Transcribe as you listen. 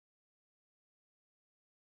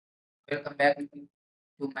Welcome back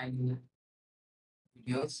to my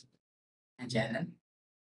videos and channel.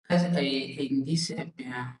 In this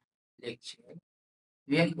lecture,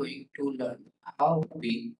 we are going to learn how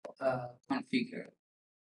we configure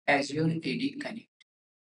Azure AD Connect.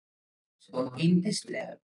 So in this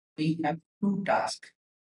lab, we have two tasks.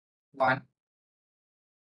 One,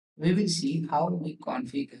 we will see how we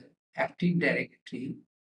configure Active Directory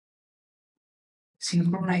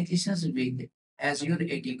synchronizations with Azure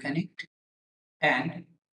AD Connect, and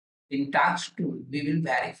in task 2, we will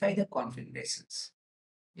verify the configurations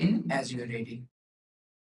in Azure AD.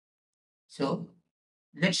 So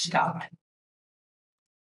let's start.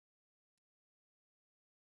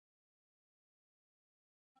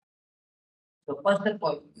 So first of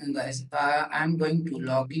all, guys, I'm going to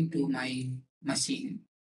log into my machine.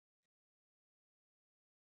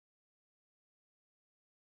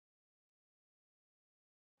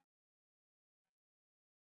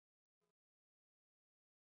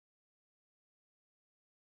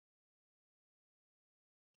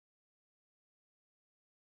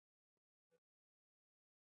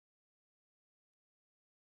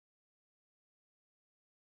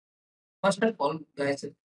 First of all, guys,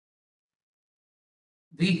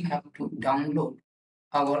 we have to download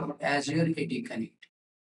our Azure AD Connect.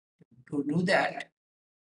 To do that,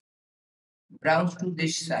 browse to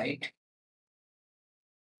this site.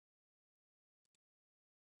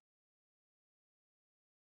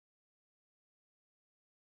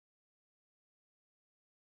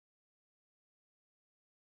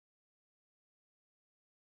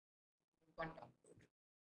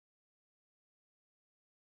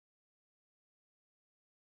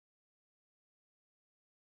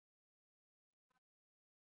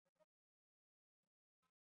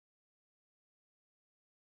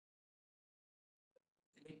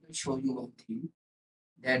 Let me show you one thing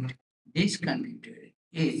that this computer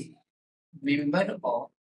is member of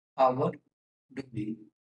our domain.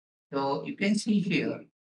 So you can see here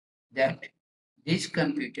that this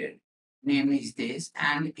computer name is this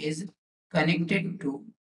and is connected to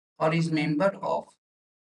or is member of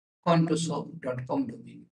contosoft.com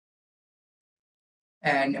domain.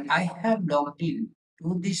 And I have logged in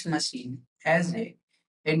to this machine as a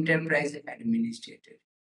enterprise administrator.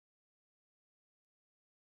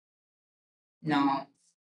 Now,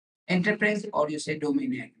 enterprise or you say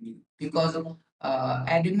domain admin because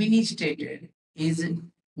administrator is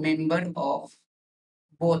member of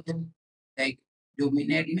both like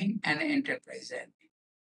domain admin and enterprise admin.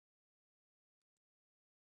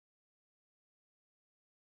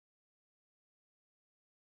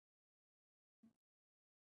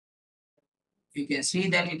 You can see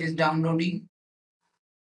that it is downloading,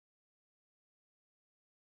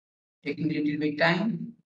 taking a little bit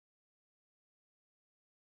time.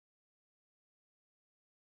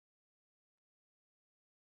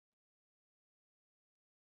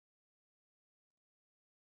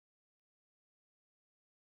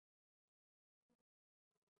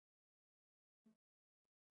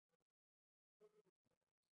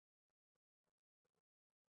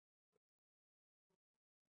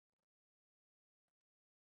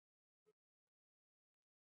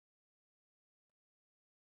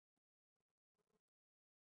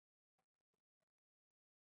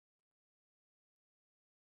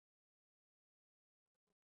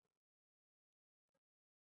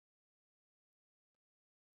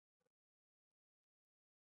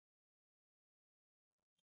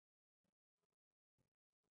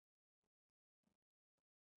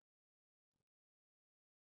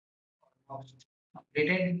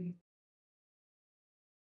 Completed.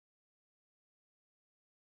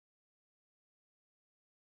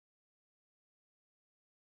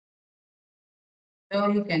 So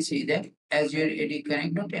you can see that Azure AD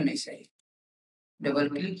Connect.msi. Double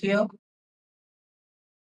click here.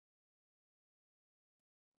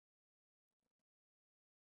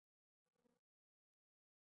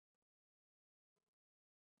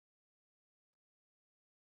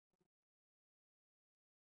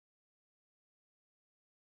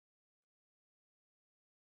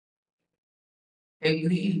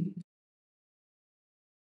 Agree.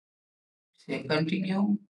 Say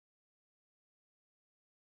continue.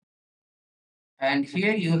 And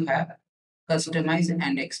here you have customize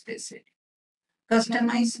and express it.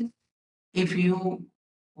 Customize if you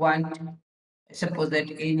want, suppose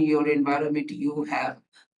that in your environment you have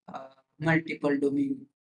multiple domain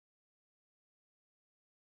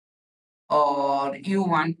or you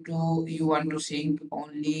want to sync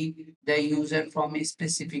only the user from a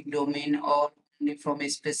specific domain or only from a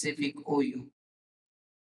specific OU.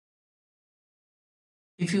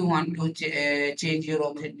 If you want to change your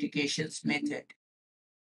authentications method,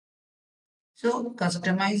 So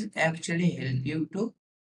customize actually help you to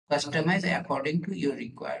customize according to your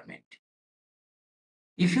requirement.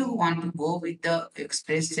 If you want to go with the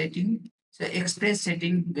express setting, so express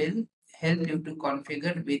setting will help you to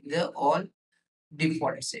configure with the all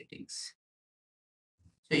default settings.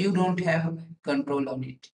 So you don't have control on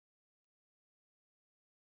it.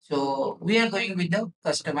 So we are going with the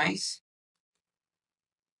customize,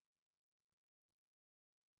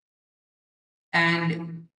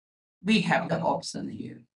 and we have the option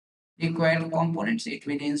here. Required components, it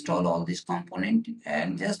will install all this component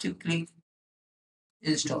and just you click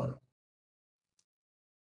install.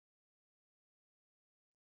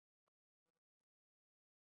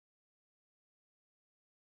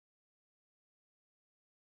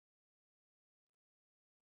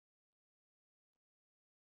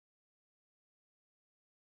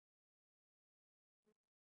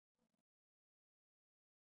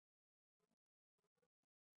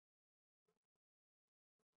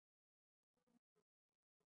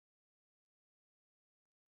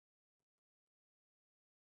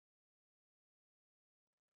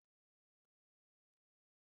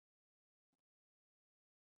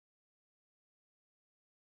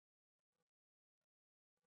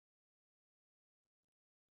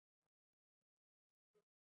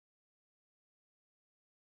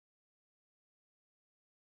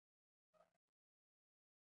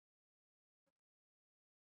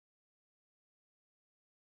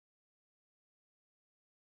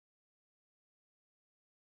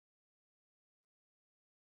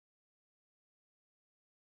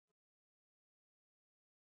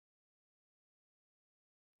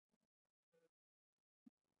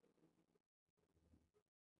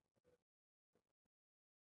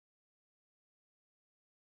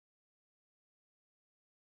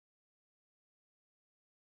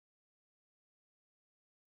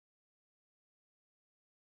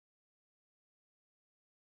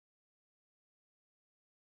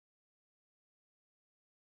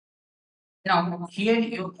 Now here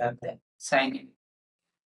you have the sign in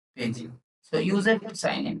page. So user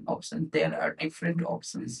sign in option, there are different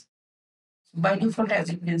options. By default,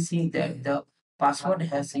 as you can see that the password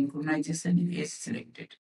has synchronization is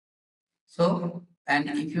selected. So, and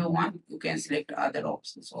if you want, you can select other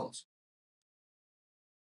options also.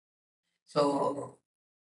 So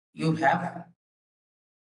you have,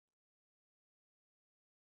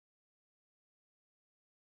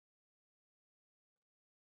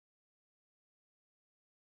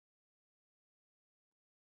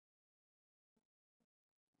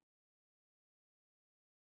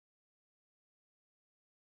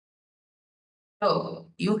 so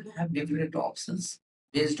you have different options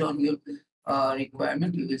based on your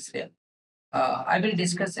requirement. You will select. I will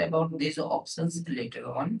discuss about these options later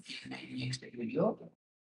on in my next video.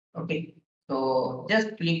 Okay. So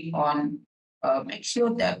just click on. Make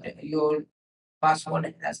sure that your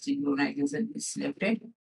password has synchronization is selected.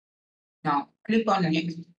 Now click on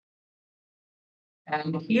next,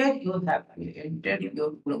 and here you have entered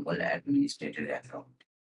your global administrator account.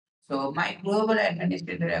 So my global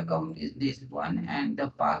administrator account is this one, and the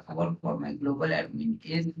password for my global admin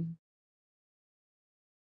is.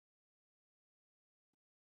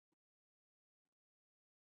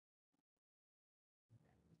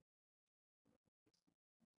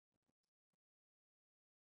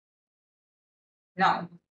 Now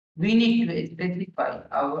we need to specify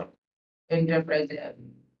our enterprise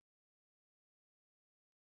admin.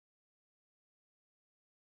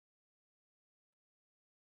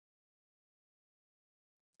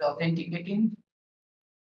 So authenticating.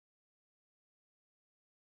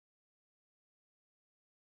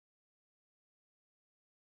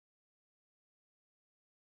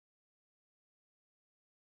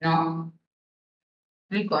 Now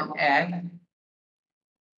click on add,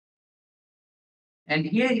 and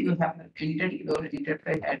here you have entered your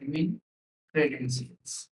enterprise admin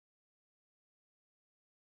credentials.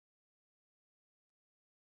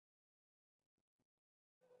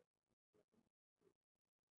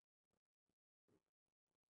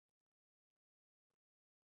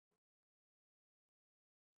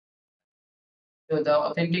 So the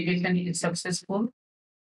authentication is successful.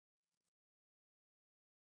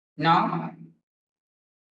 Now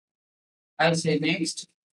I say next.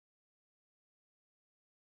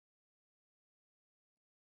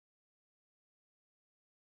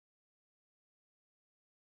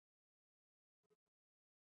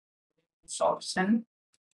 Option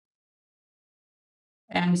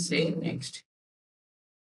and say next.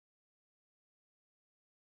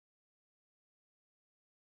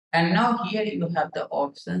 And now here you have the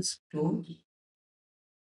options to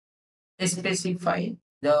specify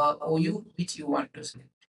the OU which you want to select.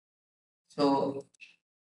 So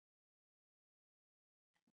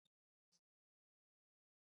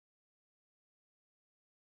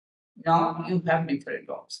now you have different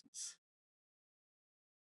options.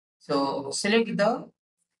 So select the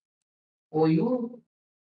OU.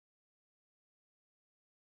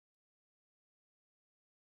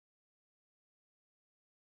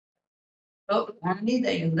 So only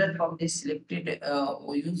the user from the selected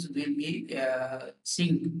OUs will be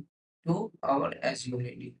synced to our Azure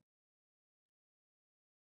AD.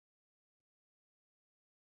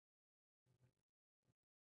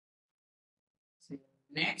 So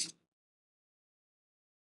next,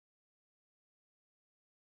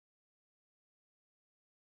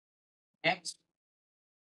 next,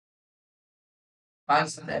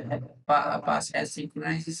 pass as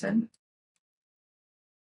synchronization.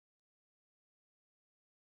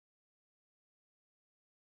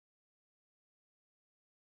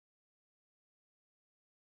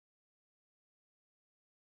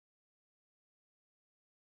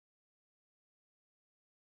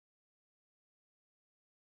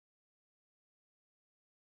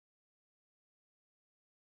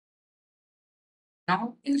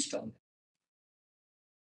 Now install.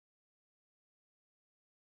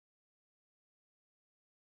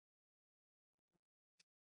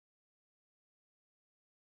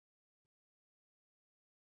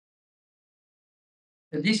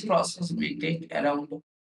 So this process may take around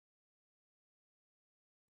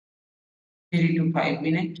 3 to 5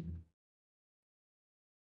 minutes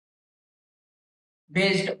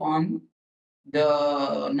based on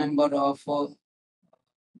the number of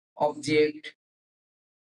object,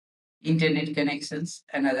 internet connections,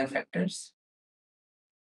 and other factors.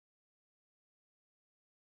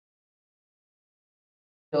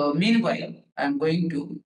 So meanwhile, I'm going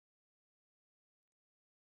to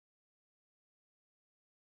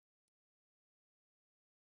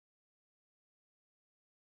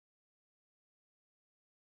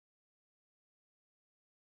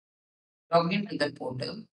log into the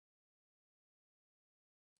portal.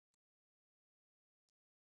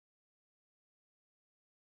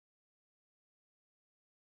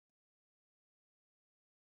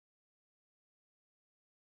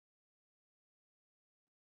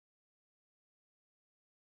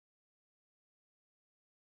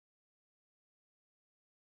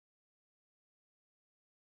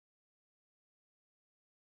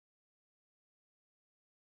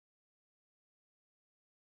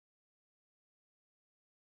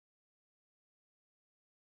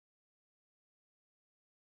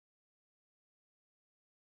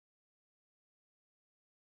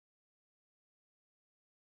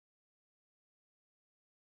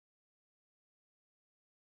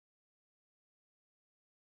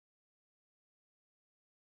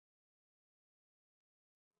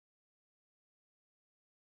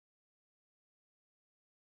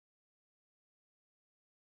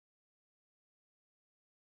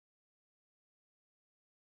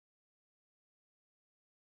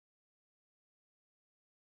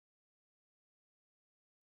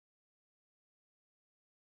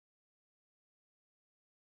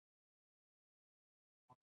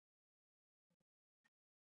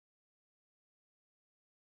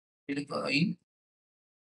 Will go in.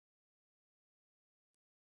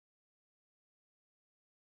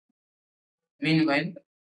 Meanwhile,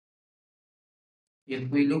 if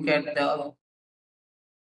we look at the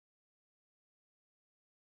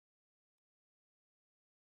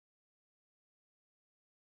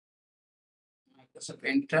Microsoft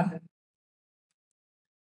Entra,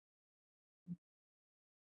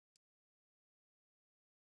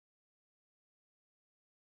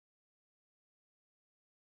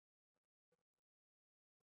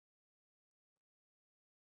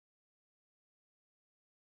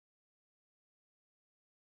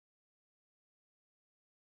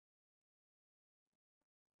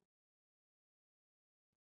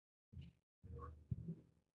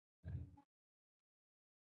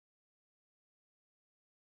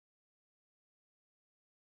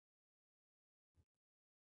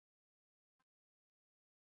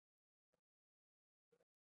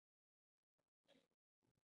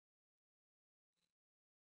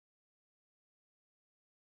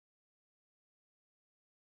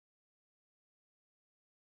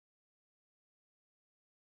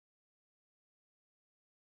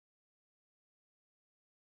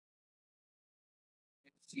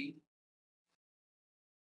 see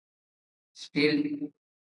still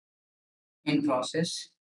in process.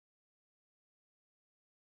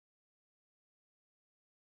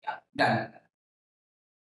 Yeah, done.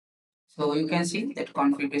 So you can see that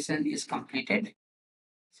configuration is completed.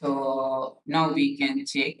 So now we can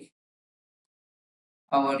check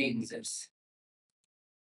our users.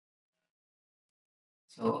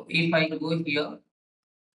 So if I go here,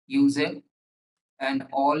 user and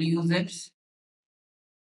all users,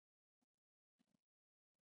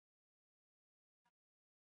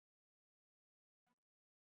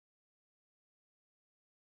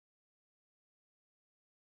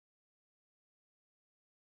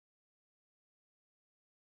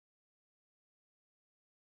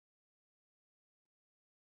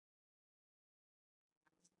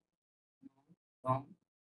 from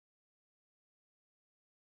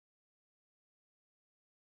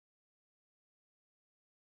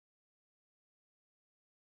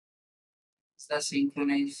the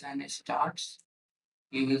synchronization starts,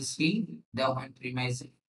 you will see the on-premise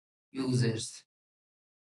users.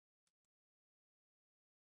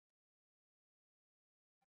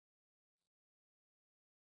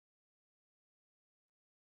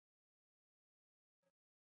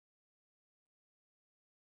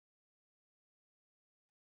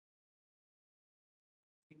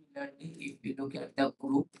 Similarly, if we look at the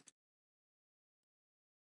group,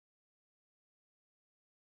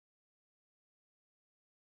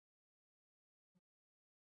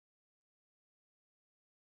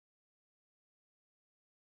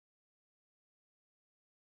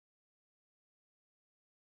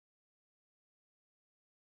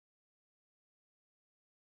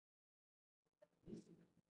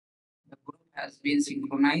 the group has been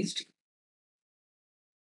synchronized,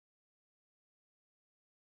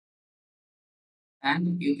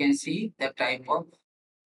 and you can see the type of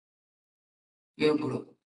your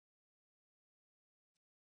group.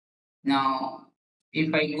 Now,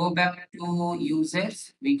 if I go back to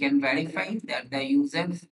users, we can verify that the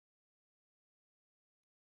users,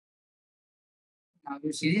 now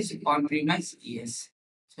you see this on-premise, yes.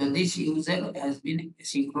 So this user has been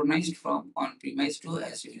synchronized from on-premise to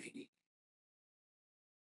Azure AD.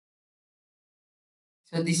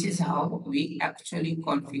 So this is how we actually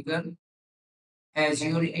configure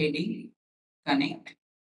Azure AD Connect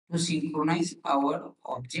to synchronize our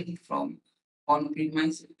object from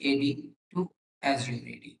on-premise AD to Azure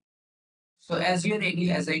AD. So Azure AD,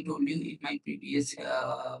 as I told you in my previous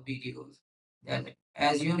videos, that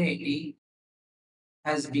Azure AD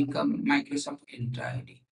has become Microsoft Entra AD.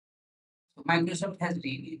 So Microsoft has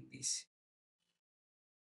renamed this.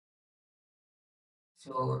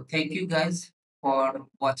 So thank you guys for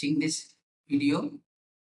watching this video.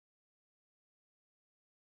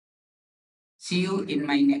 See you in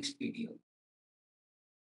my next video.